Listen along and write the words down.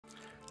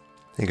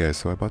Hey guys,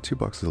 so I bought 2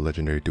 boxes of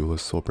Legendary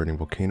Duelist Soul Burning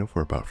Volcano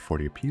for about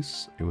 40 a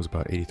piece. It was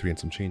about 83 and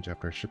some change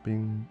after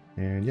shipping,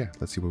 and yeah,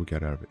 let's see what we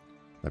got out of it.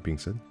 That being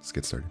said, let's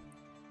get started.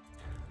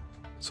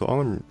 So all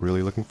I'm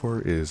really looking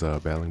for is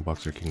a Battling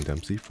Boxer King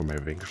Dempsey for my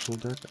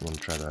Vanquishal deck. I want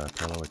to try the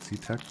Parallel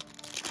Exceed tech.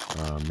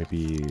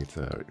 Maybe it's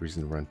a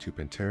reason to run 2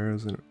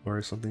 Panteras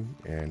or something.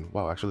 And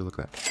wow, actually look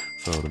at that.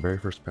 So the very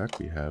first pack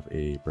we have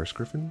a Burst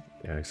Griffin,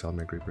 a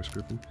Salamander Burst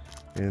Griffin,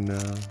 and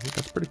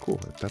that's pretty cool.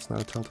 If that's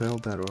not a telltale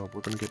that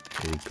we're gonna get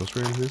a Ghost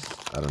Rare in this,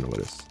 I don't know what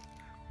is.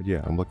 But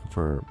yeah, I'm looking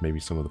for maybe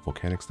some of the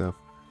volcanic stuff,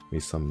 maybe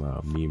some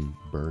meme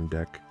burn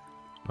deck.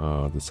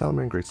 The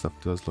Salamander stuff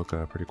does look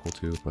pretty cool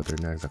too, but they're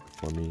not exactly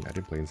for me. I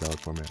didn't play in Salad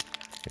format,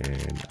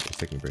 and I was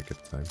taking a break at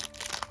the time.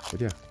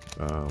 But yeah,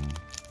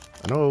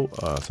 I know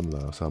some of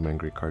the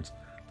Salamander cards,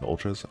 the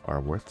Ultras, are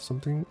worth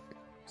something,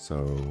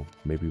 so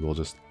maybe we'll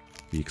just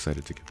be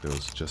excited to get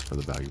those just for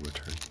the value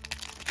return.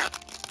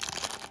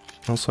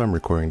 Also, I'm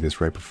recording this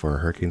right before a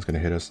hurricane's gonna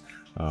hit us.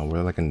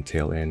 We're like in the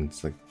tail end.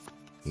 It's like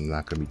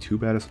not gonna be too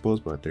bad, I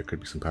suppose, but there could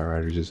be some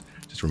power outages.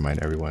 Just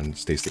remind everyone,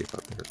 stay safe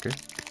out there, okay?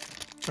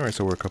 Alright,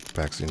 so we're a couple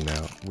packs in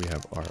now. We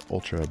have our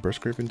Ultra Burst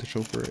Graven to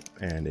show for it,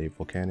 and a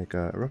Volcanic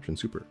Eruption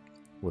Super.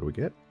 What do we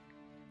get?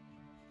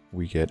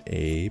 We get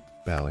a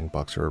Battling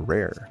Boxer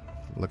Rare.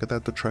 Look at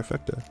that, the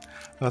trifecta.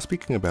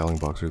 Speaking of Battling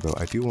Boxer though,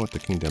 I do want the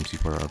King Dempsey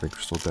for our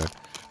Vanquishal deck.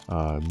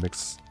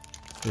 Makes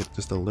it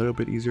just a little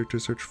bit easier to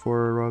search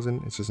for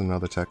rosin. It's just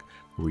another tech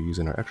we use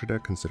in our extra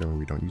deck, considering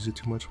we don't use it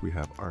too much. We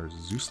have our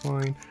Zeus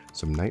line,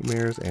 some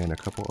Nightmares, and a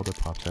couple other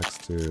pop techs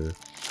to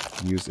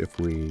use if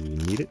we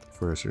need it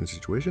for certain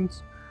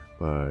situations.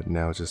 But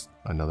now it's just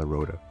another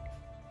Rhoda.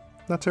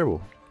 Not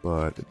terrible,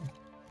 but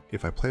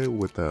if I play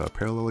with the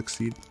Parallel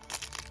Exceed,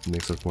 it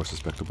makes us more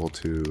susceptible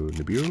to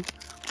Nibiru,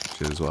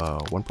 which is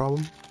one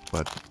problem.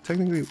 But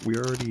technically, we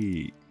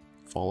already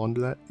fall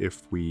under that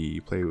if we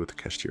play with the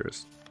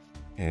Keshtiras.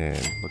 And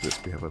look at this,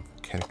 we have a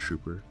Volcanic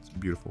Trooper. It's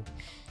beautiful.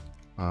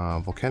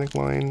 Volcanic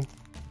line.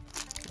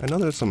 I know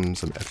there's some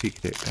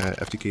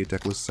FTK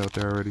deck lists out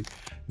there already.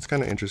 It's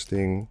kind of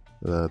interesting.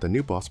 The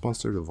new boss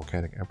monster, the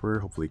Volcanic Emperor,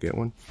 hopefully get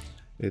one.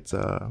 It's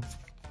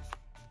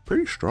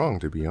pretty strong,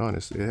 to be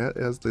honest. It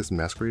has this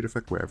masquerade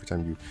effect where every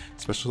time you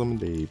special summon,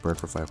 they burn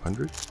for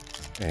 500.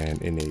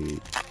 And in a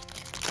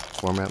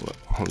format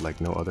like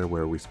no other,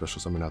 where we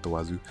special summon out the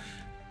wazoo,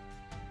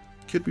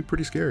 could be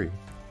pretty scary.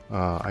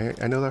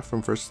 I know that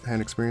from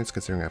first-hand experience,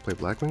 considering I play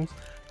Black Wings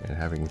and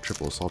having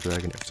triple Assault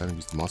Dragon every time I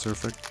use the monster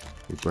effect.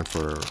 We burn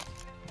for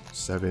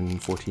 7,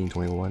 14,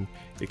 21.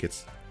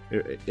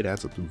 It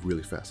adds up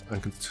really fast.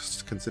 And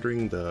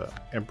considering the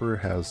Emperor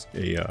has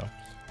a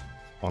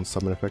on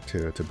summon effect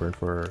to burn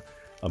for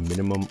a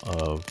minimum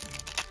of,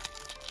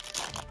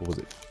 what was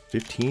it,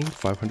 15,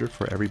 500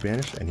 for every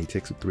banish, and he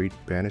takes 3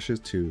 banishes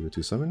to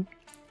summon.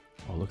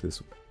 Oh, look at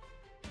this.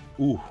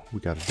 Ooh,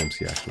 we got a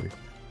Dempsey actually.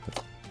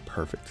 That's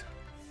perfect.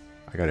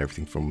 I got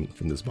everything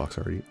from this box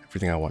already.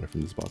 Everything I wanted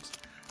from this box.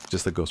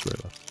 Just the Ghost Rare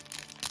left.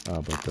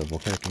 But the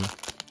Volcanic,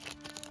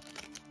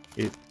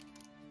 it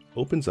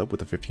opens up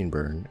with a 15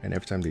 burn, and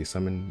every time they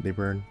summon, they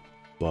burn.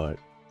 But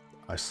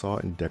I saw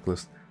in deck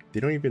list,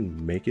 they don't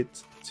even make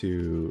it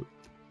to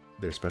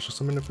their special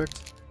summon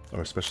effect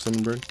or special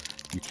summon burn.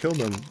 You kill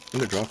them in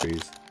the draw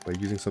phase by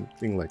using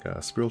something like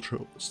a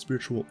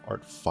spiritual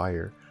art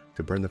fire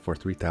to burn them for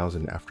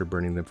 3000 after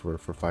burning them for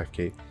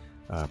 5k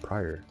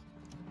prior.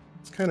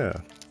 It's kind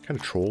of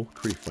troll,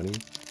 pretty funny.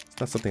 It's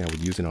not something I would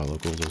use in our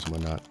locals or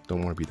whatnot.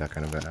 Don't want to be that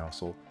kind of an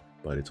asshole,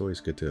 but it's always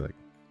good to like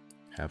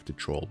have to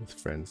troll with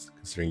friends,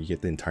 considering you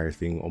get the entire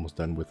thing almost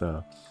done with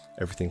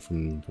everything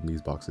from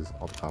these boxes,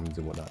 all the commons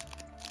and whatnot.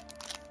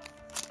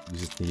 You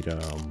just need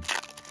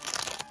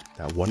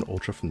that one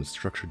ultra from the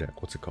structure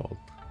deck. What's it called?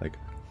 Like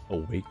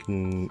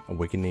awakening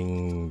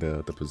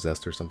the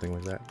possessed or something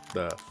like that.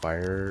 The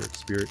fire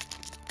spirit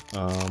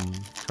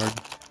card,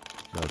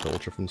 the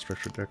ultra from the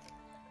structure deck.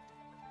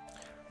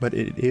 But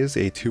it is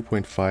a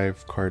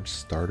 2.5 card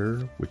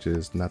starter, which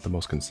is not the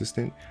most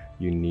consistent.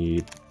 You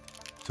need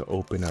to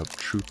open up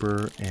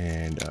Trooper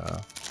and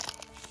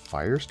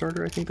Fire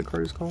Starter, I think the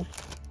card is called.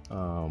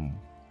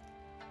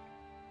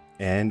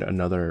 And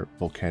another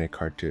Volcanic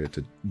card to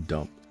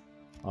dump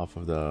off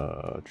of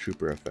the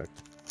Trooper effect.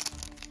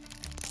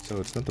 So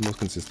it's not the most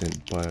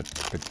consistent, but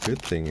the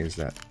good thing is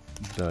that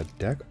the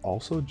deck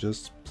also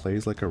just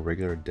plays like a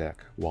regular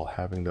deck while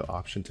having the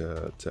option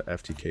to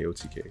FTK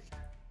OTK,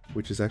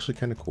 which is actually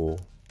kind of cool.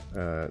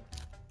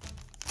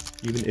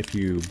 Even if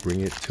you bring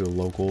it to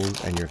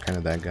locals and you're kind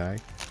of that guy,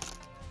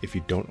 if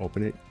you don't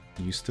open it,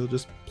 you still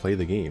just play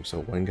the game.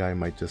 So one guy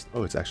might just,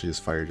 oh, it's actually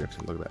just fire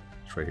ejection. Look at that,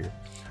 it's right here.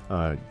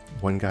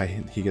 One guy,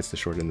 he gets the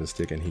short end of the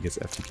stick and he gets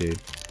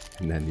FTK'd,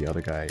 and then the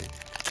other guy,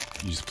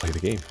 you just play the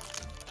game.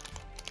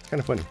 It's kind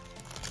of funny.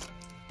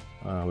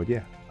 But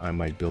yeah, I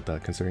might build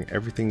that, considering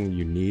everything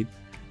you need,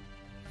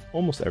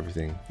 almost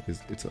everything,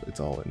 it's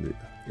all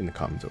in the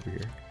comments over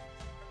here.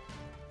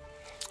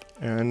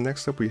 And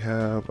next up we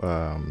have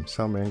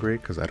Salamander,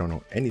 because I don't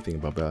know anything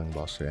about Battling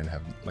Boxer and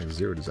have like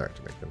zero desire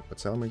to make them. But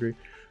Salamander,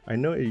 I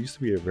know it used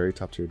to be a very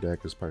top tier deck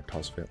as part of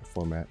toss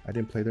format. I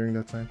didn't play during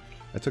that time.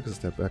 I took a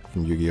step back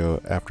from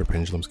Yu-Gi-Oh! After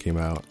Pendulums came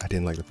out. I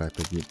didn't like the fact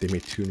that they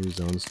made 2 new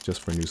zones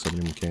just for a new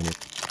summoning mechanic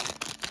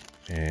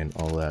and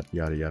all that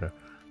yada yada.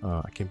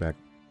 I came back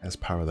as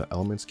Power of the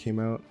Elements came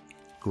out.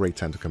 Great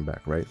time to come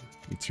back, right?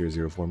 Tier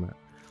 0 format.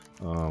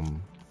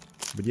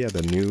 But yeah,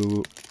 the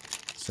new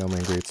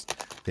Salamangreats,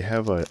 they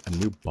have a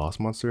new boss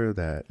monster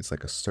that is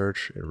like a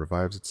search. It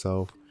revives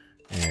itself,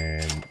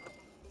 and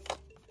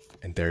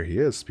there he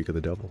is. Speak of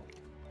the devil.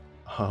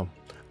 All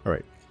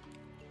right.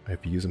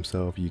 If you use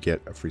himself, you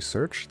get a free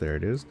search. There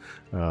it is.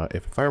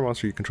 If a fire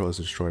monster you control is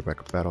destroyed by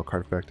a battle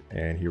card effect,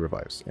 and he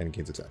revives and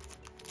gains attack.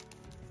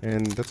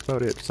 And that's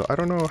about it. So I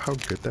don't know how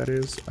good that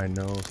is. I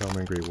know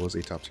Salamangreat was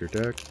a top tier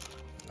deck.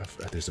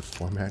 There's a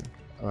format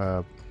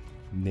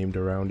named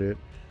around it,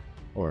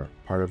 or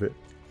part of it.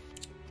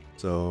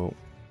 So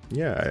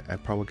yeah, I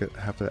probably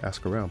have to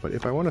ask around. But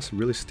if I want a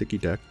really sticky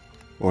deck,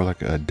 or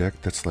like a deck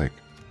that's like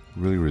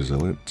really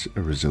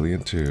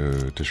resilient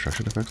to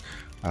destruction effects,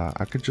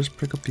 I could just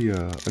pick up the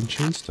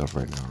Unchained stuff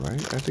right now,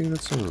 right? I think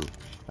that's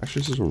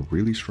actually just a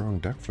really strong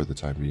deck for the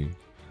time being.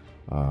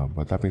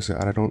 But that being said,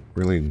 I don't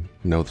really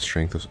know the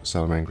strength of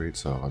Salamangreat,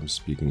 so I'm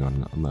speaking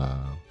on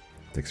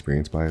the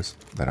experience bias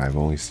that I've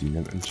only seen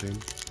in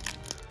Unchained.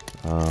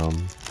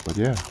 But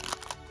yeah.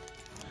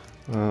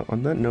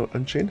 On that note,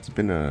 Unchained has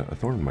been a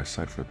thorn in my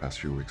side for the past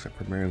few weeks. I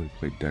primarily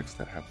played decks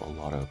that have a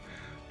lot of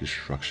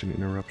destruction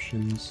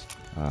interruptions.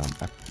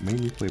 I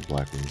mainly play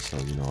Blackwing, so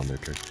you know, on their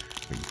turn,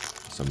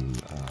 some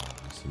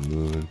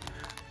Moon.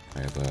 I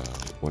have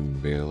one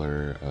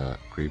Veiler,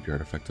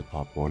 Graveyard effect to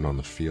pop one on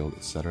the field,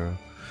 etc.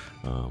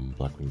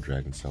 Blackwing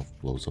Dragon self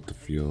blows up the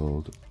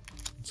field,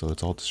 so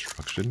it's all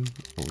destruction.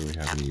 Don't really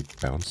have any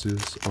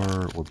bounces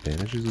or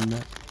banishes in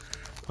that.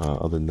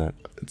 Other than that,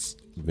 it's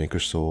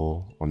Vanquish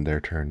Soul on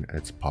their turn.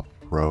 It's Pop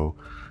Pro,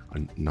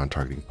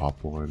 non-targeting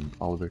Pop one.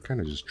 All of it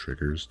kind of just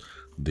triggers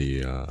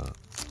the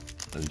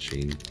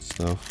Unchained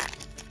stuff.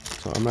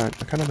 So I'm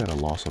kind of at a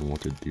loss on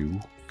what to do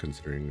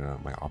considering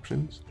my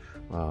options.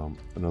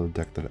 Another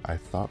deck that I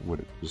thought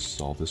would just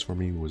solve this for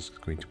me was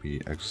going to be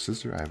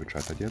Exorcister. I haven't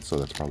tried that yet, so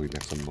that's probably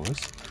next on the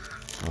list.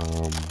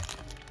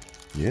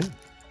 Yeah.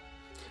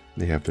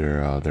 They have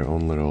their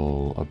own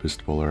little Abyss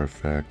Bowler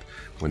effect.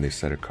 When they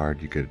set a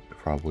card, you could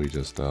probably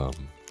just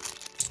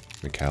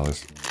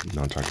Mikalis,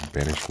 non-target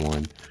banish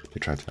one. They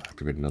try to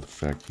activate another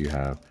effect. You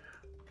have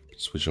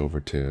switch over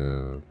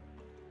to.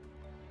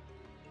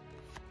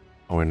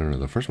 Oh, wait, no,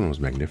 the first one was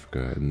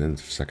Magnifica, and then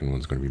the second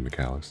one's going to be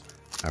Mikalis.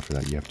 After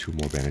that, you have 2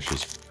 more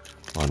banishes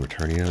on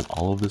returning it.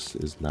 All of this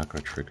is not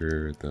going to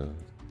trigger the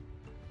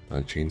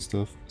Unchained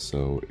stuff,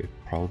 so it'd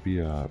probably be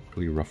a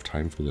really rough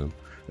time for them.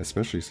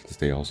 Especially since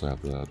they also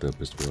have the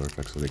Abyss Bowler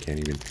effect, so they can't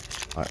even,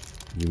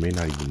 you may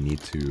not even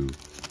need to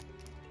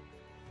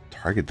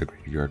target the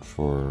graveyard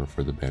for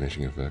the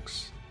banishing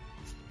effects.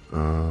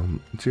 So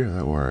yeah,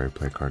 that where I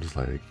play cards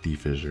like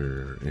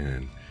D-Fissure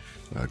and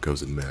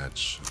Goes and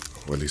Match,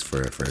 or at least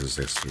for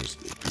Ancestors,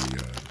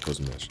 the Goes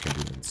and Match can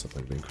do and stuff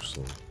like Vanquish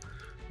Soul.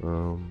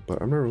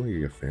 But I'm not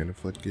really a fan of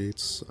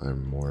Floodgates.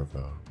 I'm more of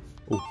a,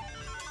 oh,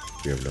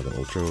 we have another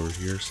Ultra over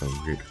here,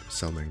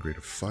 Salamangreat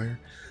of Fire.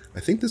 I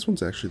think this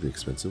one's actually the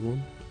expensive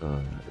one,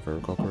 if I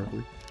recall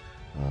correctly,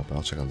 but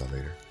I'll check on that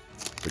later.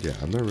 But yeah,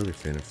 I'm not really a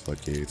fan of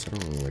Floodgates. I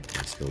don't really like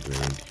Skill Drain,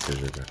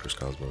 D-Fissure, Vector's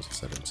Cosmos,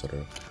 etc,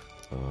 etc.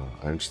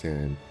 I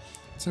understand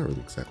it's not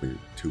really exactly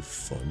too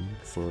fun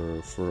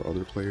for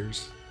other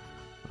players.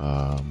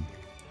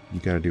 You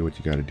gotta do what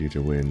you gotta do to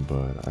win,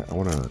 but I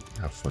want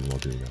to have fun while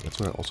doing that.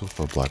 That's why also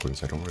for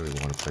Blackwings, I don't really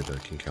want to play the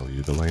King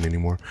Caluga line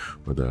anymore,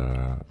 or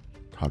the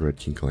Hot Red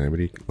King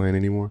Calamity line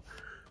anymore.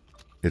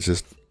 It's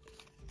just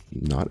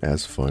not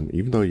as fun,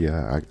 even though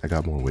yeah, I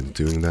got more wins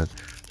doing that,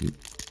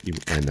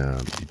 and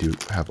you do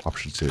have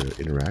options to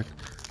interact.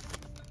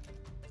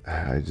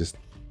 I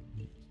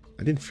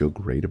didn't feel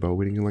great about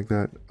winning like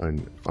that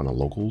on a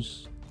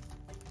locals,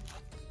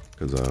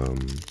 because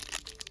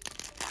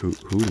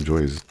who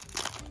enjoys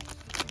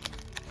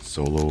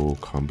solo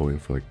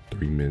comboing for like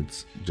 3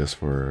 minutes just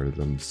for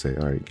them to say,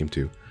 all right, game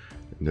 2,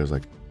 and there's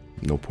like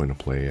no point of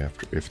play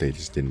after if they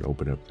just didn't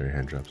open up their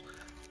hand drops.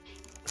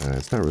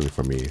 It's not really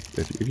for me.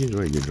 If you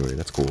enjoy it, you enjoy it.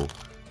 That's cool.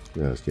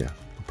 Yes, yeah,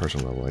 on a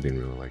personal level, I didn't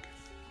really like it.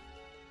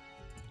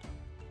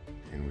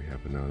 And we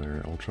have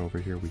another Ultra over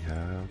here. We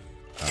have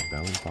a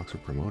Balance Boxer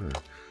Promoter.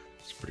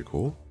 It's pretty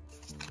cool.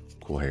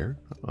 Cool hair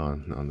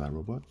on that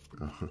robot.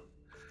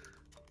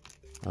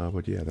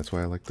 But yeah, that's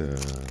why I like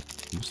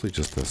mostly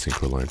just the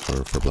Synchro line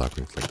for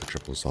Blackwings, like the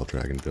Triple Assault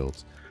Dragon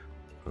builds.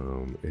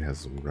 It has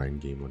some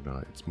grind game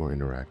whatnot. It's more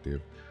interactive.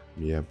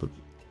 Yeah, but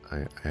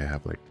I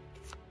have like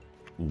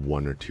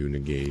 1 or 2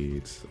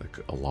 negates, like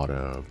a lot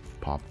of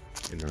pop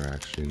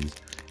interactions.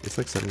 It's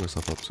like setting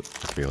myself up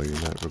for failure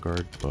in that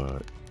regard,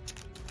 but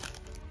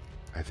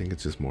I think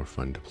it's just more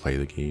fun to play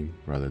the game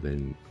rather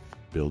than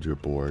build your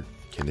board.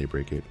 Can they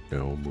break it?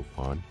 No, move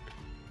on.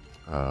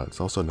 It's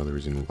also another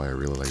reason why I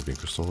really like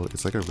Vanquish Soul.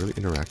 It's like a really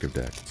interactive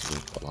deck. It's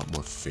like a lot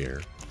more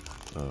fair,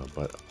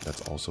 but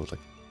that's also like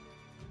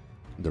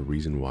the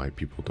reason why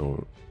people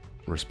don't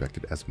respect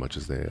it as much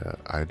as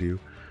I do,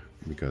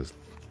 because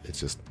it's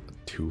just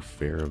too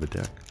fair of a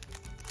deck.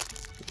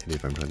 And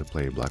if I'm trying to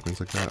play Black Wings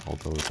like that,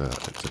 although it's a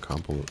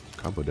combo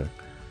deck,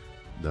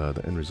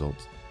 the end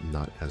result's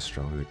not as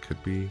strong as it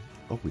could be.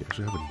 Oh, we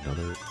actually have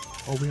another.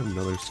 Oh, we have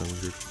another Summon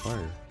Great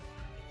Fire.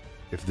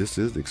 If this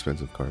is the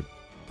expensive card,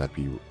 that'd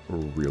be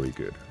really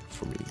good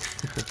for me.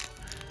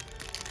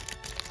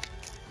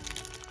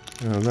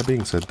 That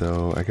being said,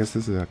 though, I guess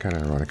this is kind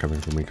of ironic coming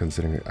from me,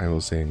 considering I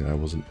was saying I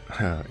wasn't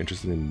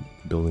interested in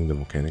building the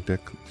Volcanic deck.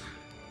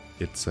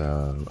 It's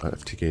a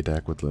FTK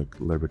deck with like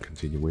a little bit of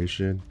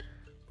continuation,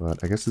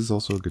 but I guess this is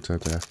also a good time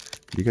to ask,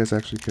 do you guys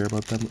actually care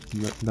about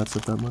that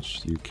stuff that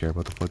much? Do you care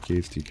about the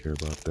floodgates? Do you care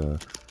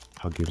about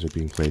how games are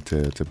being played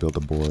to build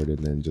a board and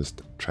then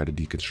just try to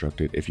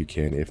deconstruct it if you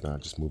can? If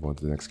not, just move on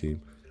to the next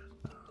game.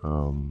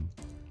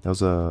 That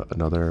was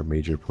another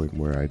major point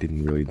where I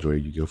didn't really enjoy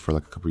Yu-Gi-Oh! For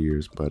like a couple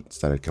years, but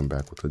decided to come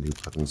back with a new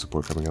platform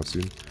support coming out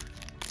soon.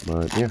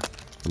 But yeah,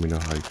 let me know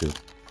how you feel.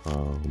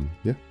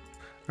 Yeah.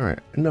 Alright,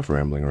 enough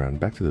rambling around.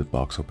 Back to the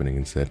box opening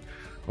instead.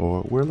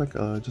 We're like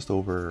just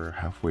over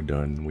halfway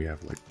done. We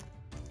have like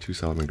 2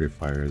 Salamander Great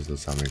Fires, the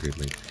Salamander Great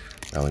Link,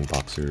 Battling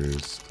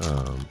Boxers,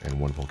 and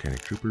 1 Volcanic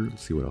Trooper.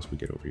 Let's see what else we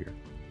get over here.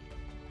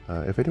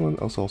 If anyone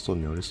else also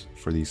noticed,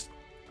 for these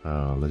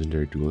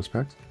Legendary Duelist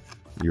packs,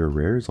 your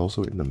rare is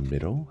also in the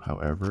middle.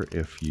 However,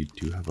 if you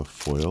do have a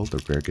foil,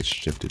 the rare gets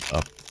shifted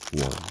up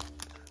 1.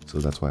 So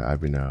that's why I've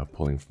been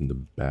pulling from the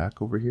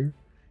back over here.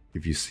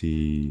 If you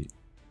see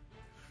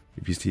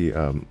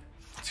 2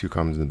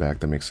 commons in the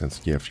back, that makes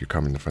sense. Yeah, if you're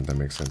common in the front, that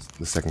makes sense.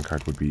 The second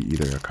card would be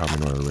either a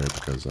common or a rare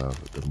because of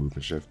the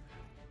movement shift.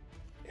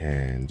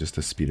 And just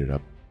to speed it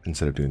up,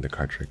 instead of doing the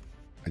card trick,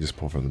 I just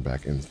pull from the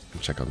back and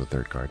check out the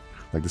 3rd card.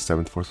 Like the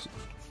 7th force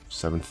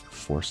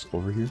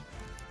over here,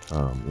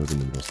 it was in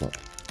the middle slot.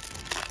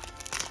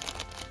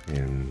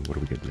 And what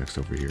do we get next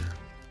over here?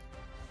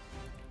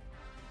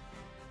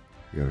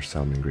 We got our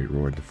Salmon Great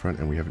Roar in the front,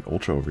 and we have an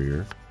Ultra over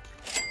here.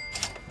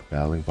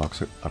 Battling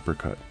Boxer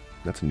Uppercut.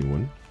 That's a new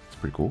one. It's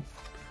pretty cool.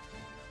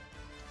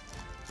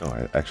 Oh,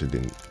 I actually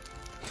didn't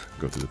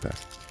go through the pack.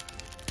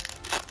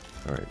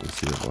 Alright, let's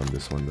see what's on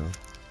this one though.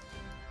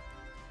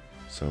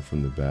 So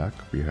from the back,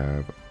 we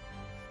have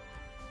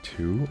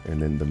 2,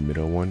 and then the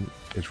middle one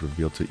is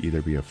revealed to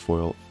either be a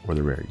foil or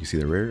the rare. You see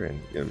the rare,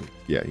 and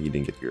yeah, you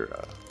didn't get your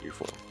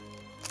foil.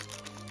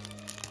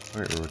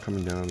 Alright, we're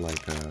coming down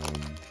like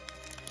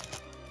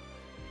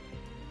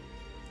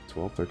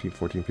 12, 13,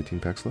 14, 15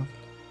 packs left.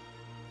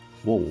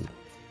 Whoa.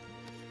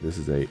 This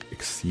is a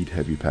Exceed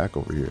heavy pack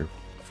over here.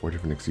 4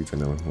 different Exceeds I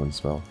know in one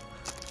spell.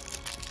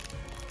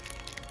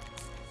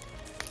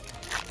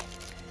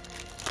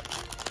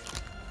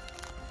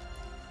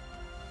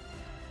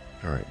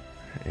 Alright,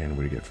 and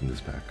what do you get from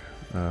this pack?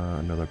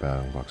 Another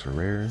Battling Boxer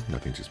rare,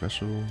 nothing too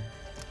special.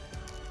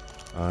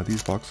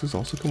 These boxes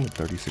also come with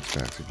 36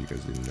 packs, if you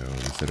guys didn't know,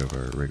 instead of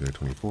our regular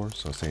 24.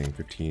 So saying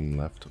 15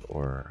 left,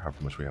 or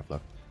however much we have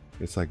left,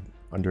 it's like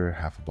under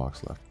half a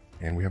box left.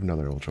 And we have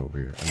another Ultra over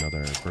here,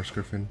 another Burst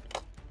Griffin,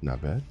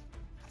 not bad.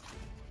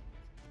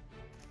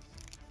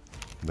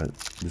 But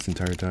this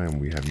entire time,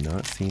 we have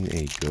not seen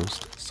a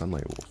Ghost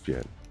Sunlight Wolf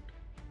yet.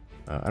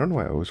 I don't know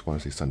why I always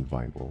want to say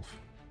Sunvine Wolf.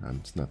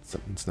 It's not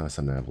a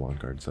Sun Avalon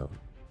card, so.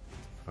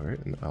 Alright,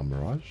 and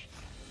Mirage.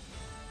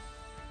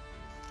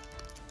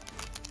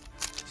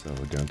 So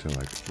we're down to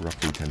like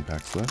roughly 10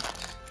 packs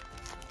left.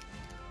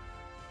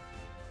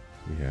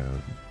 We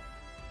have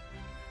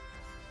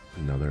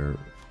another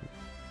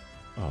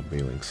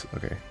Balinks.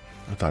 Okay,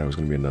 I thought it was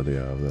going to be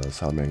another the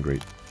Salamander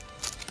Great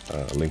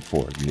Link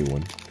 4, the new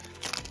one.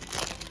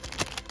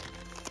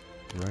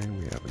 Right,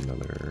 we have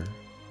another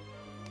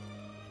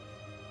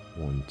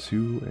 1,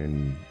 2,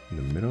 and in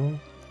the middle,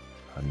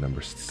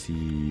 number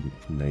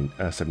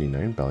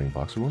C79, Battling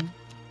Boxer one.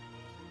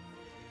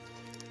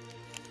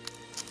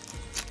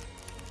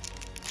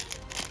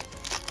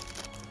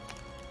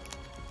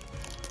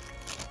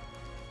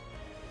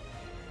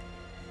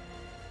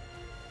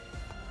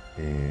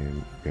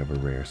 And we have a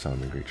rare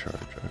Salamander Great Charge.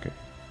 Okay.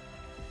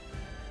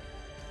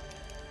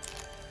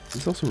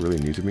 This is also really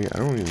new to me. I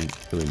don't even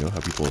really know how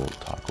people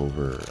talk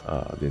over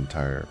the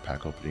entire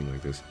pack opening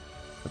like this.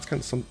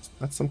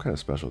 That's some kind of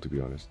special, to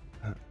be honest.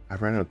 I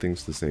ran out of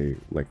things to say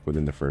like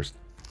within the first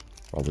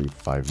probably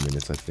 5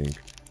 minutes, I think,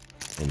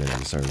 and then I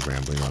just started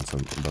rambling on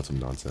about some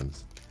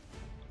nonsense.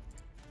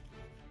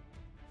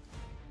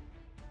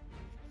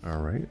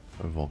 All right,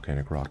 a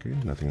Volcanic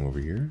Rocket. Nothing over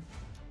here.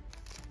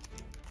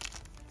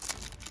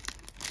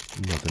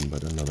 Nothing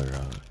but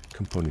another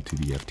component to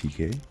the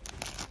FTK.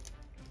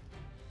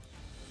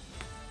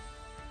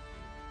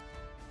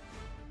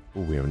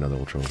 Oh, we have another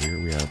Ultra over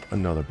here. We have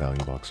another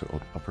Battling Boxer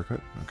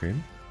Uppercut. Okay,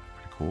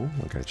 pretty cool.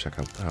 I gotta check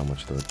out how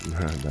much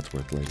that's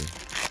worth later.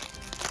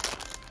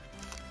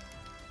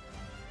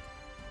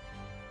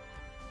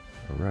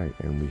 Alright,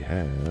 and we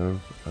have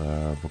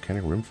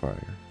Volcanic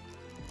Rimfire.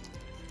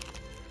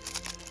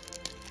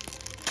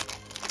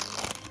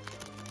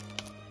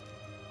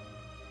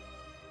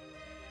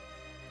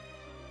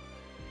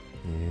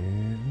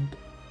 And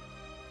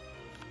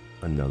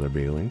another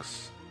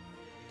Balinks.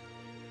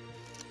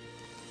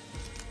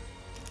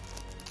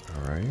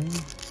 Alright.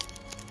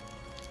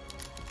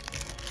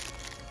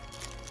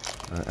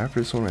 After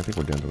this one, I think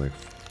we're down to like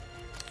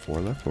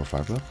 4 left or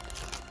 5 left.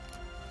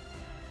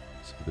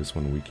 So this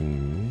one we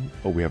can...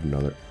 Oh, we have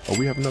another... Oh,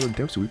 we have another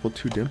Dempsey. We pulled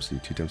 2 Dempsey.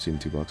 2 Dempsey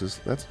and 2 boxes.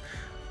 That's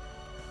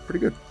pretty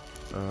good.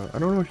 I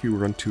don't know if you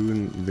run 2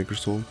 in Vinker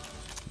Soul.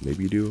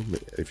 Maybe you do.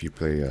 If you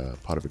play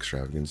Pot of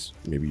Extravagance,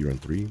 maybe you run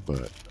 3.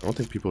 But I don't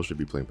think people should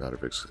be playing Pot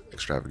of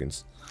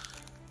Extravagance.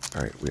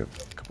 Alright, we have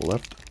a couple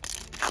left.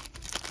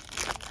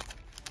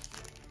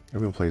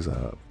 Everyone plays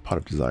Pot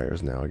of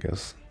Desires now, I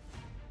guess.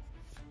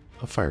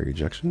 A Fire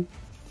Ejection.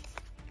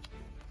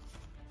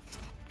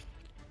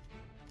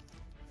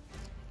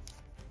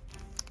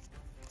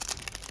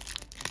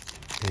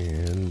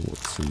 And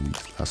let's see,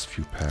 these last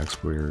few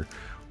packs we're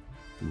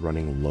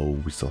running low.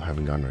 We still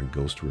haven't gotten our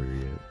Ghost Rare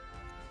yet.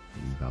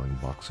 Battling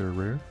Boxer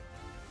rare.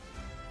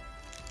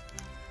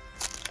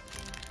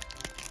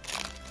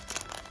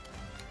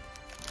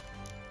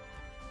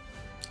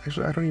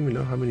 Actually, I don't even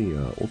know how many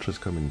ultras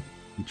come in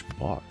each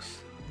box.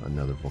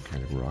 Another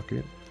Volcanic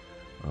Rocket.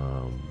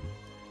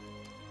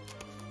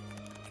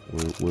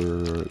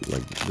 We're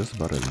like just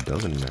about a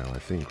dozen now, I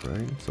think,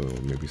 right? So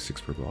maybe 6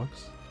 per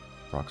box,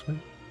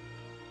 approximate.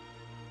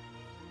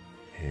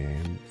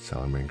 And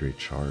Salamangreat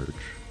Charge.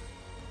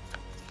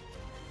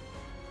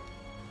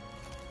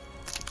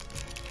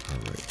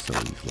 Alright, so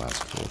these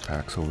last 4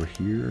 packs over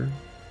here.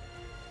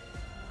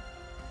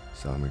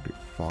 Salamangreat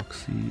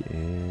Foxy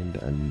and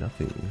a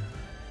nothing.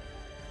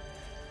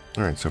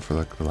 Alright, so for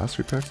like the last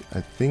 3 packs,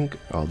 I think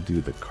I'll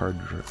do the card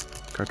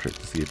trick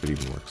to see if it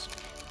even works.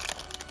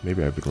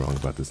 Maybe I've been wrong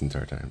about this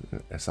entire time.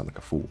 I sound like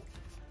a fool.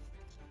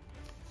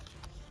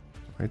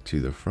 Alright,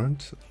 to the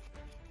front.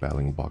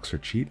 Battling Boxer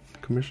Cheat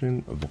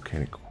Commission, a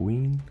Volcanic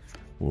Queen,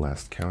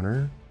 last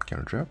counter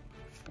trap,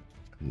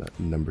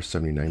 number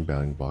 79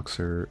 Battling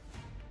Boxer,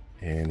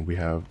 and we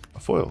have a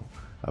foil,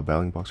 a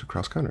Battling Boxer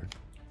cross counter.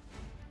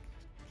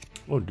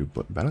 Oh, do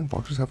Battling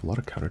Boxers have a lot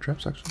of counter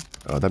traps actually?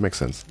 Oh, that makes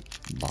sense.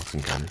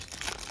 Boxing counters.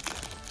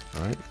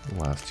 Alright,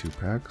 last 2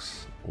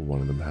 packs.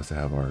 One of them has to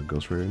have our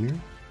Ghost Rare in here.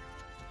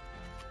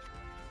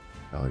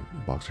 Battling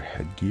Boxer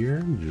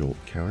Headgear, Jolt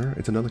counter.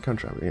 It's another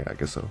counter trap. Yeah, I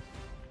guess so.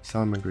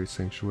 Salamangreat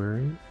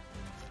Sanctuary,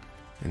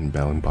 and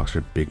Battling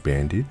Boxer Big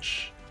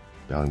Bandage,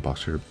 Battling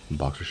Boxer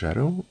Boxer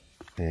Shadow,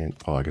 and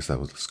oh, I guess that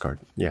was this card.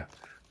 Yeah,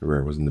 the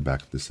rare was in the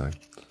back this time.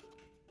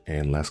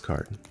 And last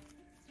card,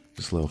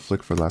 just a little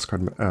flick for last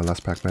card,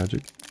 last pack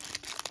magic.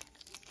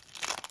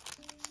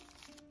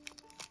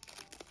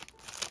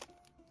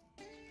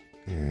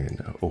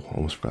 And oh,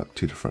 almost forgot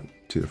to the front.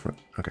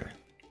 Okay.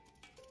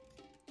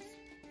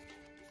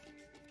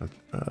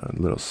 A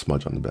little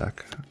smudge on the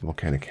back.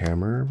 Volcanic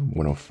Hammer,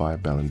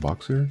 105 Battling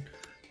Boxer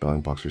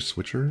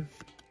Switcher,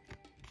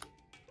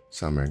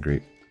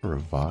 Salamangreat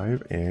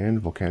Revive, and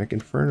Volcanic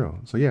Inferno.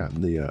 So yeah,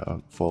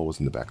 the foil was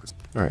in the back.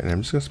 Alright, and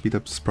I'm just going to speed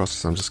up this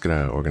process. I'm just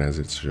going to organize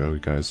it to show you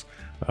guys.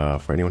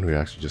 For anyone who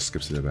actually just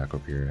skips to the back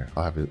over here,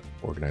 I'll have it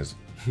organized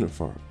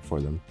for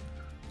them.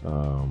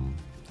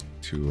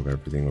 2 of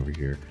everything over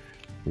here.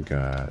 We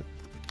got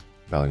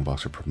Battling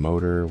Boxer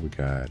Promoter, we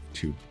got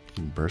 2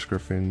 Burst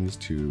Griffins,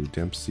 2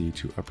 Dempsey,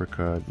 2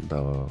 Uppercut, the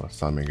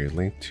Salamangreat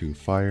Link, 2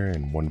 Fire,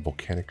 and 1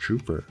 Volcanic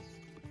Trooper.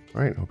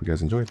 Alright, hope you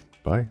guys enjoyed.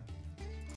 Bye.